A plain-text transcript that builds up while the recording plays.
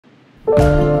Last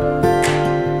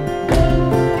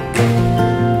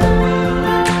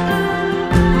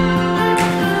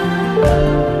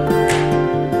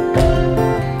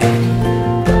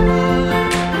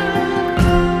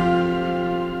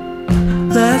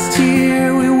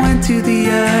year we went to the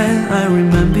eye. I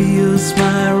remember your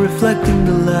smile reflecting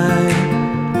the light.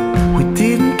 We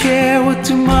didn't care what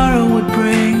tomorrow would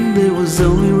bring. There was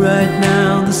only right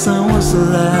now, the sun was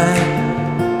alive.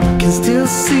 Can still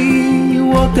see you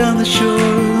walk down the shore,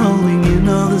 holding in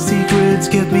all the secrets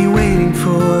kept me waiting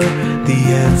for the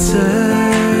answers.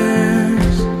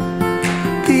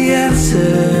 The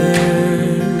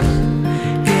answers,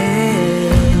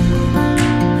 yeah.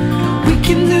 We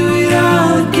can do it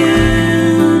all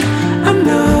again, I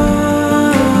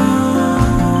know.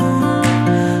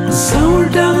 Somewhere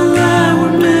down the line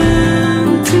we're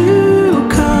meant to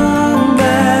come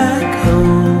back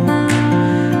home.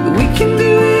 We can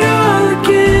do it all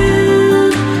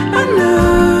again, I know.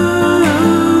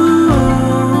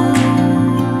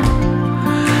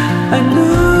 I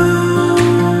know.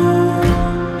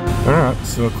 Alright,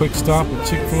 so a quick stop at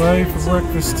Chick-fil-A for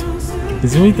breakfast.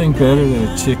 Is there anything better than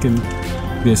a chicken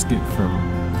biscuit from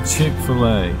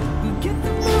Chick-fil-A? Get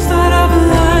the most out of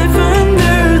life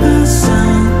under the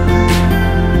sun.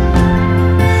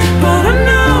 But I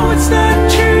know it's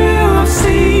not true, I've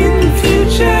seen the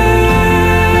future.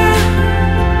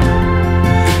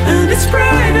 And it's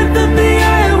brighter than the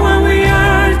eye when we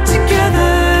are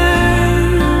together.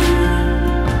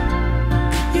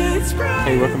 Yeah, it's brighter.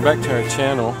 Hey, welcome back to our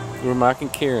channel. We're Mike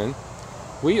and Karen.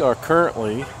 We are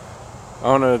currently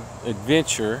on an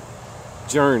adventure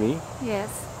journey. Yes.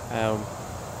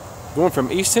 Going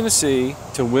from East Tennessee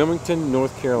to Wilmington,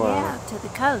 North Carolina. Yeah, to the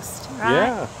coast, right?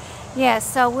 Yeah. Yeah,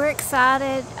 so we're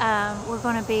excited. We're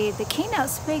going to be the keynote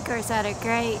speakers at a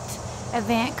great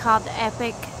event called the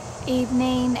Epic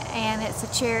Evening, and it's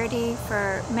a charity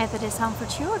for Methodist Home for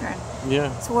Children.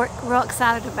 Yeah. So we're real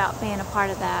excited about being a part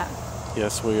of that.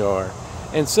 Yes, we are.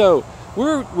 And so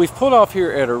we've pulled off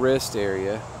here at a rest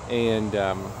area, and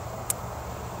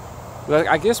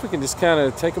I guess we can just kind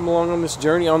of take them along on this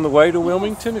journey on the way to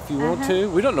Wilmington if you want to.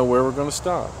 We don't know where we're going to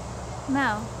stop.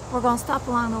 No, we're going to stop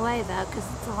along the way though, because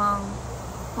it's a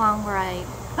long ride.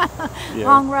 Yeah.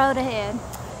 Long road ahead.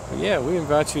 Yeah, we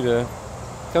invite you to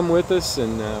come with us,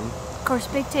 and Of course,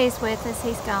 Big T's with us.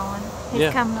 He's going. He's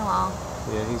Yeah. coming along.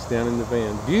 yeah, he's down in the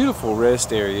van. Beautiful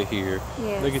rest area here.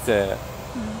 Yes. Look at that.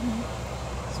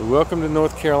 So welcome to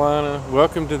North Carolina.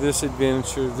 Welcome to this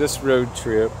adventure, this road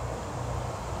trip.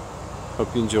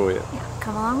 Hope you enjoy it. Yeah,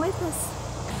 come along with us.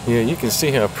 Yeah, you can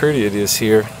see how pretty it is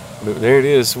here. But there it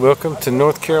is. Welcome to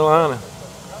North Carolina.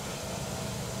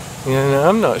 Yeah, now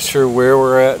I'm not sure where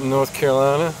we're at in North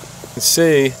Carolina. You can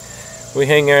see we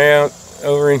hang out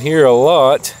over in here a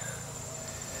lot.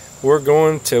 We're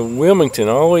going to Wilmington,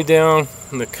 all the way down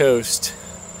the coast.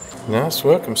 Nice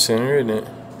welcome center, isn't it?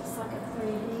 It's like a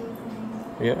 3D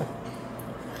thing. Yeah.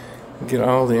 Get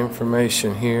all the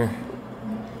information here.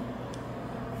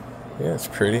 Yeah, it's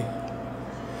pretty.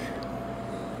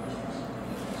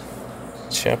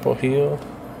 Chapel Hill.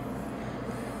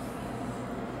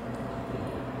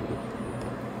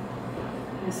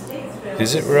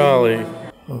 Visit Raleigh.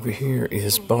 Over here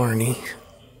is Barney.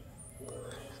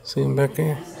 See him back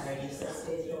there?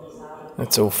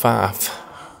 That's 05.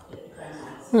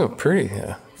 Oh, pretty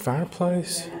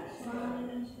fireplace.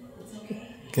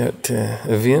 Got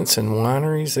events and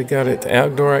wineries. They got it.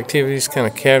 Outdoor activities kind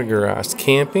of categorized.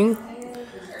 Camping.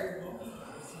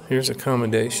 Here's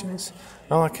accommodations.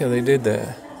 I like how they did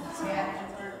that.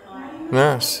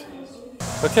 Nice.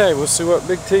 Okay, we'll see what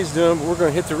Big T's doing, but we're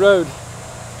going to hit the road.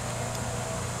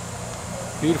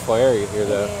 Beautiful area here,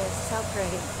 though. It is so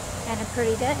pretty. And a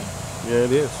pretty day. Yeah,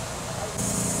 it is.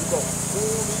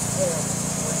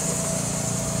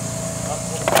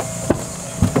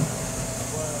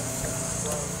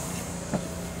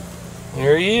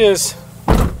 There he is.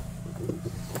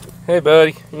 Hey,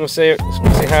 buddy. You want to say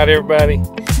hi to everybody?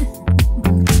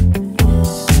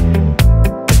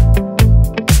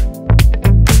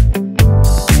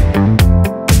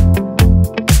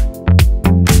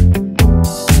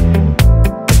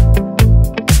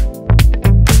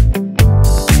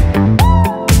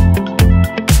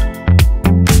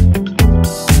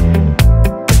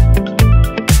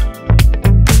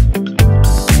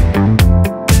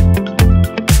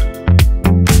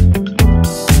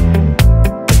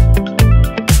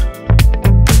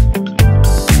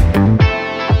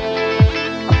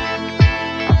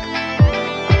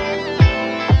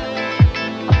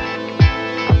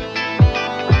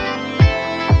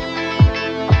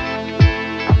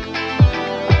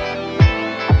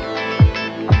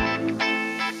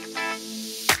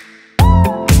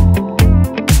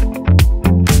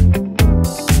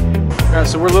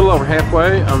 Alright, so we're a little over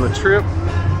halfway on the trip.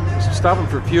 Stopping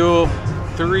for fuel,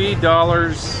 $3,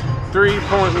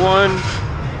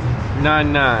 3.199.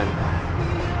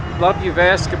 A lot of you have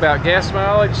asked about gas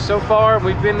mileage so far.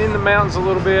 We've been in the mountains a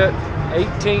little bit,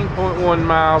 18.1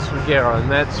 miles per gallon.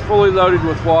 That's fully loaded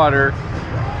with water,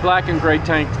 black and gray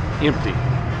tank empty.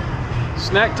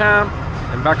 Snack time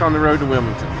and back on the road to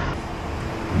Wilmington.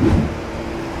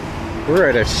 We're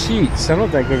at a Sheetz. I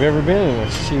don't think we've ever been in a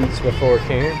Sheetz before,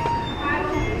 Karen.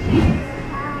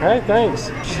 Hey, thanks.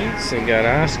 Sheetz, they got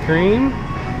ice cream,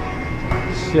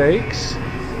 shakes.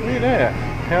 Look at that.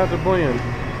 How's the blend?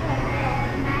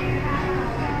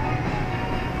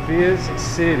 Fizz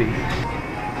City.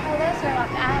 Oh, those are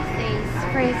like Odyssey's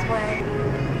freezeway.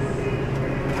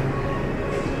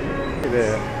 Look at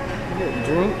that. You got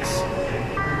drinks.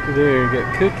 Look at there, you got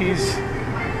cookies,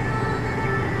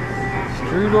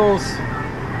 strudels.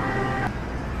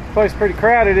 This place is pretty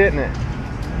crowded, isn't it?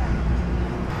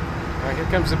 All right, here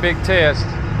comes the big test.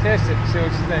 Test it, see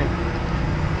what you think.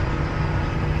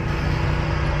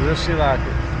 Will she like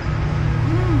it?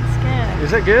 It's good.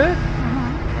 Is it good?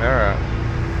 Uh-huh. All right.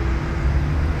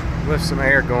 Left some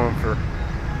air going for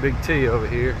Big T over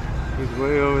here. He's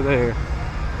way over there.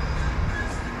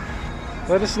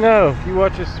 Let us know if you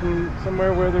watch us from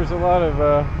somewhere where there's a lot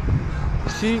of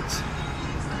Sheetz.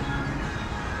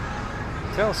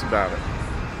 Tell us about it.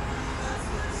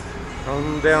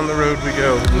 On down the road we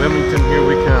go. Wilmington, here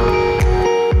we come.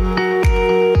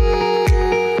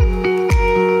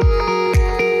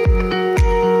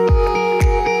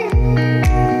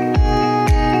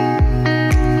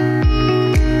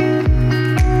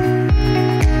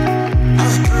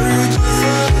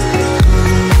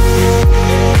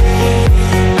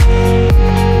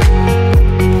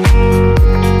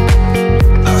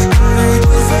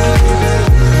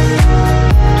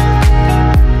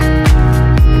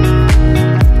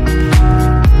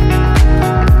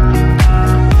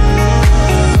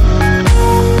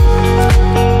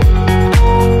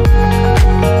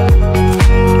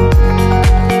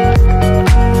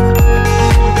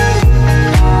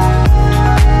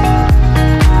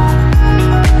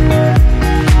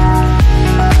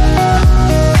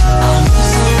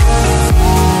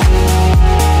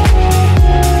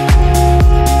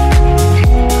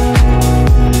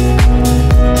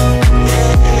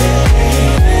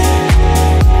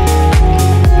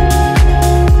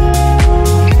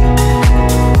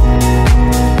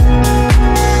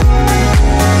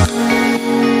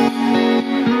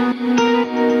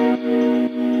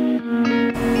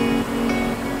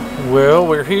 Well,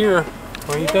 we're here.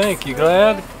 What do you think? You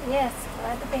glad? Yes,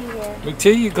 glad to be here. Big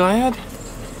T, you glad?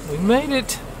 We made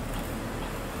it.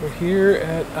 We're here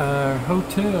at our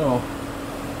hotel,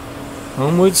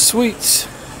 Homewood Suites.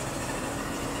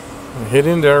 We'll head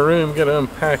into our room, gotta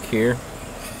unpack here,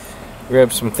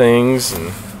 grab some things,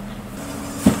 and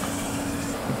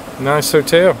nice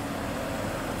hotel.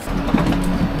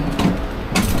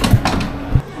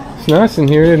 It's nice in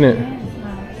here, isn't it?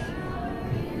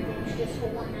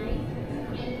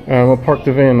 We'll park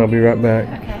the van. I'll be right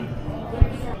back. Okay.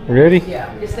 Ready?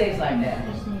 Yeah, it stays like that.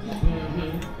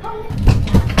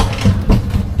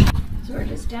 So we're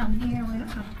just down here. We don't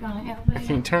have to go on the I elevator.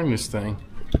 can't turn this thing.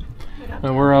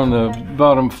 We're on the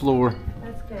bottom floor.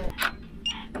 That's good.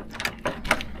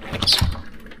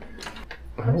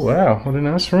 Oh wow, what a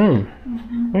nice room.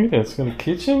 Look at that, it's got a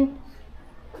kitchen.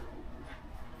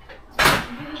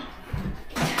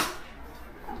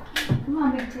 Come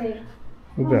on, Big T.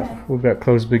 We've got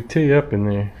closed Big T up in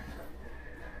there.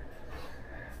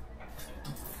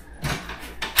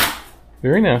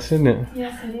 Very nice, isn't it?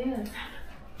 Yes, it is.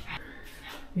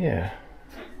 Yeah.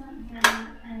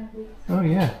 Oh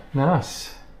yeah,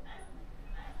 nice.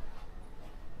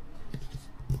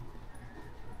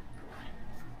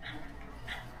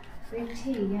 Big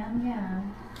T, yum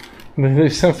yum.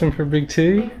 There's something for Big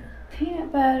T?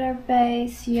 Peanut butter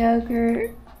base,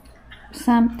 yogurt,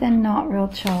 something not real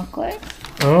chocolate.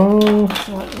 Oh. That's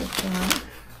what it's like.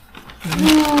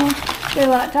 No, they're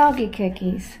like doggy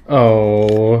cookies.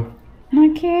 Oh. My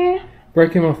care.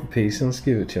 Break him off a piece and let's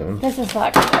give it to him. This is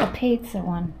like a pizza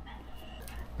one.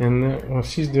 And while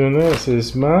she's doing that, it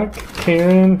says Mike,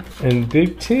 Karen, and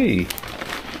Big T.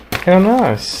 How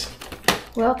nice.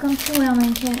 Welcome to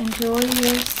Wilmington. Enjoy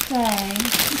your stay.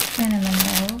 Cinnamon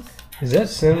rolls. Is that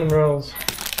cinnamon rolls?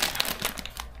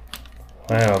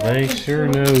 Wow, they sure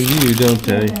know you, don't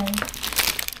they?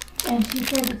 And she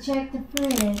said to check the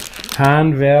fridge.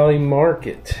 Pine Valley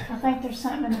Market. I think there's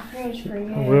something in the fridge for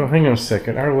you. Well, hang on a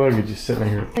second. Our luggage is sitting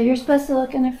here. So you're supposed to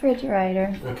look in the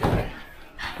refrigerator. Okay.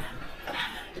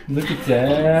 Look at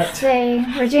that. See,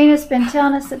 Regina's been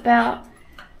telling us about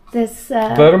this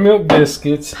buttermilk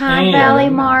biscuits Pine Valley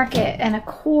Market and a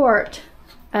quart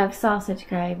of sausage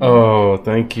gravy. Oh,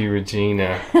 thank you,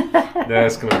 Regina.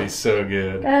 That's going to be so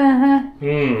good.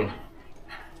 Mmm.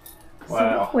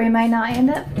 Wow. So we may not end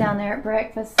up down there at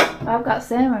breakfast. I've got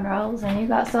cinnamon rolls and you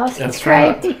got sausage That's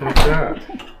gravy. right. That's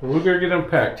right. Well, we better get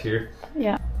unpacked here.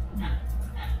 Yeah.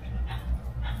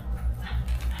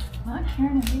 Mike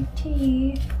carrying a big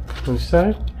tea. What'd you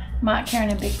say? Mike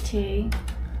carrying a big tea.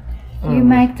 You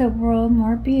make the world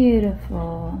more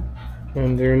beautiful.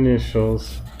 And their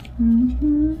initials.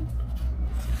 Mm-hmm.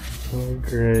 Oh,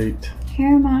 great.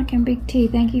 Here, Mike and Big T,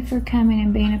 thank you for coming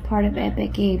and being a part of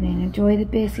Epic Evening. Enjoy the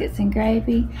biscuits and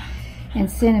gravy and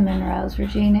cinnamon rolls,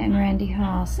 Regina and Randy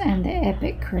Haas and the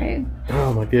Epic crew.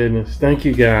 Oh my goodness. Thank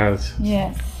you guys.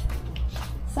 Yes.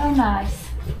 So nice.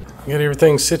 You got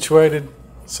everything situated?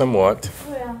 Somewhat.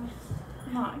 Well,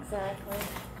 not exactly.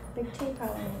 Big T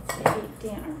probably needs to eat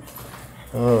dinner.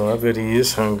 Oh, I bet he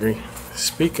is hungry.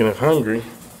 Speaking of hungry,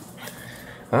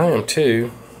 I am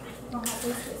too.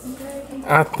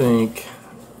 I think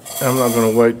I'm not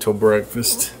going to wait till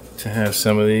breakfast to have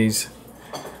some of these.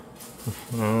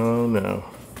 Oh no.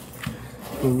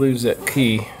 We'll lose that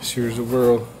key, sure as the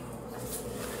world.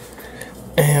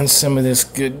 And some of this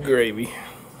good gravy.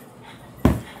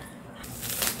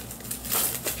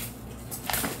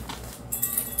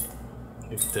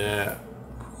 Look at that.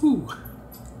 Whew.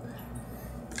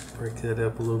 Break that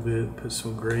up a little bit, put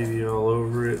some gravy all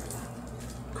over it.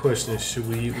 Question is, should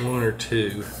we eat one or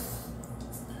two?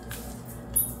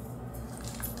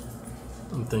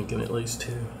 I'm thinking at least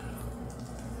two.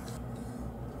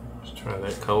 Let's try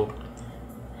that cold.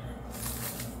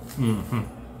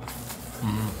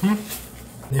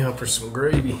 Now for some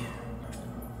gravy.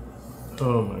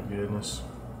 Oh my goodness.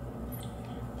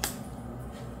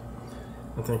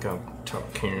 I think I'll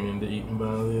talk Karen into eating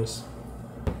by this.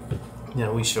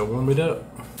 Now we shall warm it up.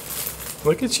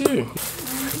 Look at you.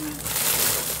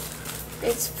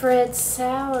 It's Fred's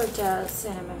sourdough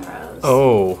cinnamon rolls.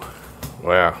 Oh,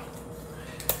 wow.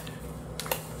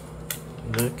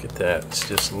 Look at that. It's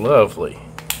just lovely.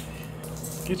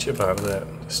 Get you a bite of that.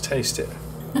 Just taste it.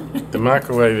 The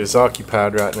microwave is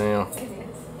occupied right now It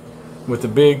is. with a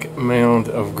big mound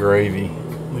of gravy.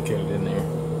 Look at it in there.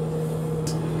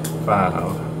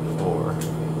 5, 4,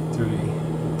 3,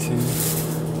 2,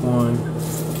 1.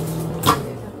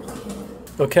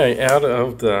 Okay, out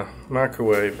of the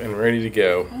microwave and ready to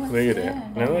go. Look at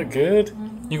that. Now look good?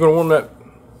 You gonna warm that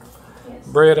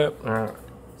bread up? All right.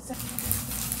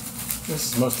 This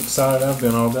is the most excited I've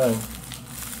been all day.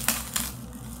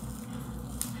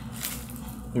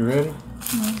 You ready?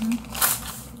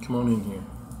 Come on in here.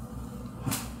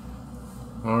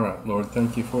 All right, Lord,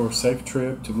 thank you for a safe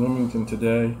trip to Wilmington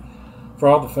today. For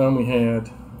all the fun we had,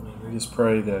 we just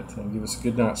pray that give us a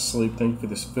good night's sleep. Thank you for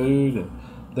this food and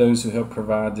those who help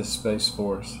provide this space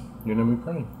for us. In your name we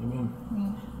pray.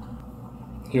 Amen.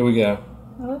 Here we go.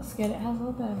 It looks good. It has a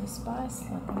little bit of a spice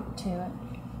to it.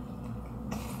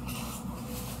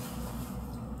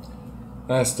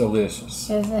 That's delicious.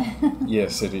 Is it?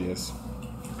 Yes, it is.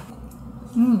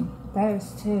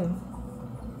 Those too.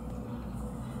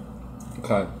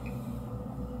 Okay.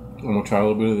 I'm going to try a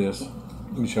little bit of this.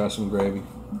 Let me try some gravy.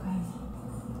 Okay.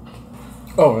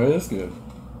 Oh, it is good.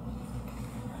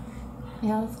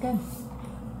 Yeah, that's good.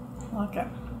 I like it.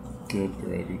 Good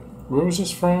gravy. Where was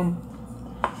this from?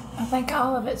 I think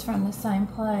all of it's from the same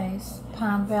place,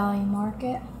 Pine Valley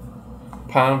Market.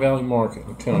 Pine Valley Market.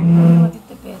 I'm telling you. Look at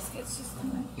the biscuits just a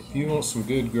minute. If you want some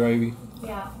good gravy.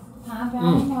 Yeah, Pine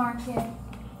Valley Market.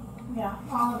 Yeah,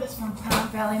 all of it's from Pine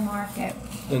Valley Market.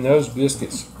 And those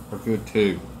biscuits are good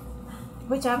too.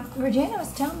 Which Regina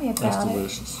was telling me about. That's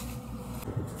delicious.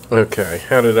 Okay,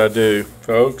 how did I do,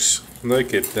 folks?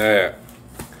 Look at that.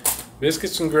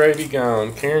 Biscuits and gravy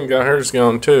gone. Karen got hers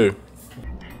gone too.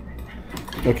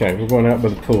 Okay, we're going out by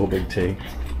the pool, Big T.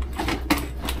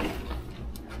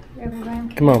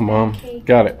 Come on, Mom.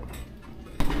 Got it.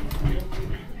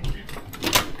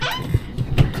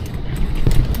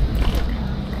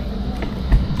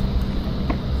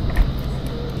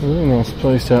 Really nice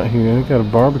place out here. We've got a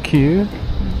barbecue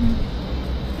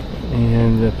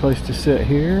and a place to sit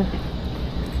here.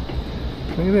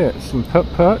 Look at that, some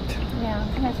putt-putt. Yeah,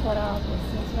 that's what all this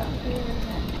is right here.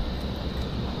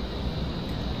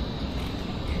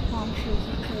 Palm trees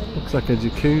are pretty. Looks like a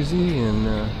jacuzzi and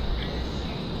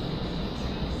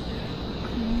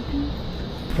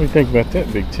what do you think about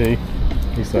that, Big T?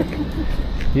 He's like,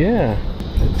 yeah,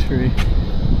 that tree.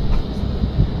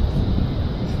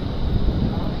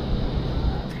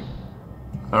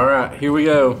 All right, here we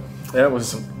go. That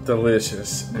was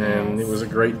delicious, and it was a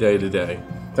great day today.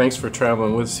 thanks for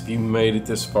traveling with us. If you made it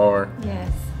this far,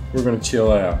 Yes. we're going to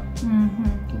chill out.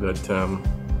 But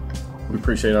we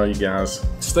appreciate all you guys.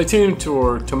 Stay tuned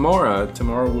to tomorrow.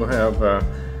 Tomorrow we'll have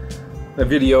a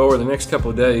video over the next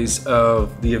couple of days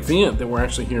of the event that we're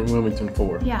actually here in Wilmington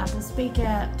for. Yeah, to speak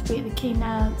the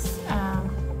keynotes,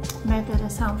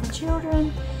 Methodist Home for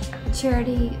Children, a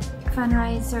charity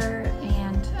fundraiser,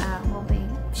 and we'll be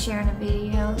sharing a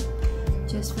video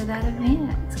just for that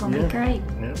event. It's going to be great.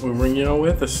 Yeah, we'll bring you all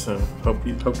with us. So hope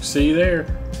to see you there.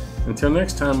 Until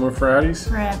next time, we're Fridays.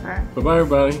 Forever. Bye-bye,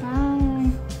 everybody.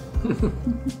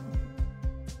 Bye.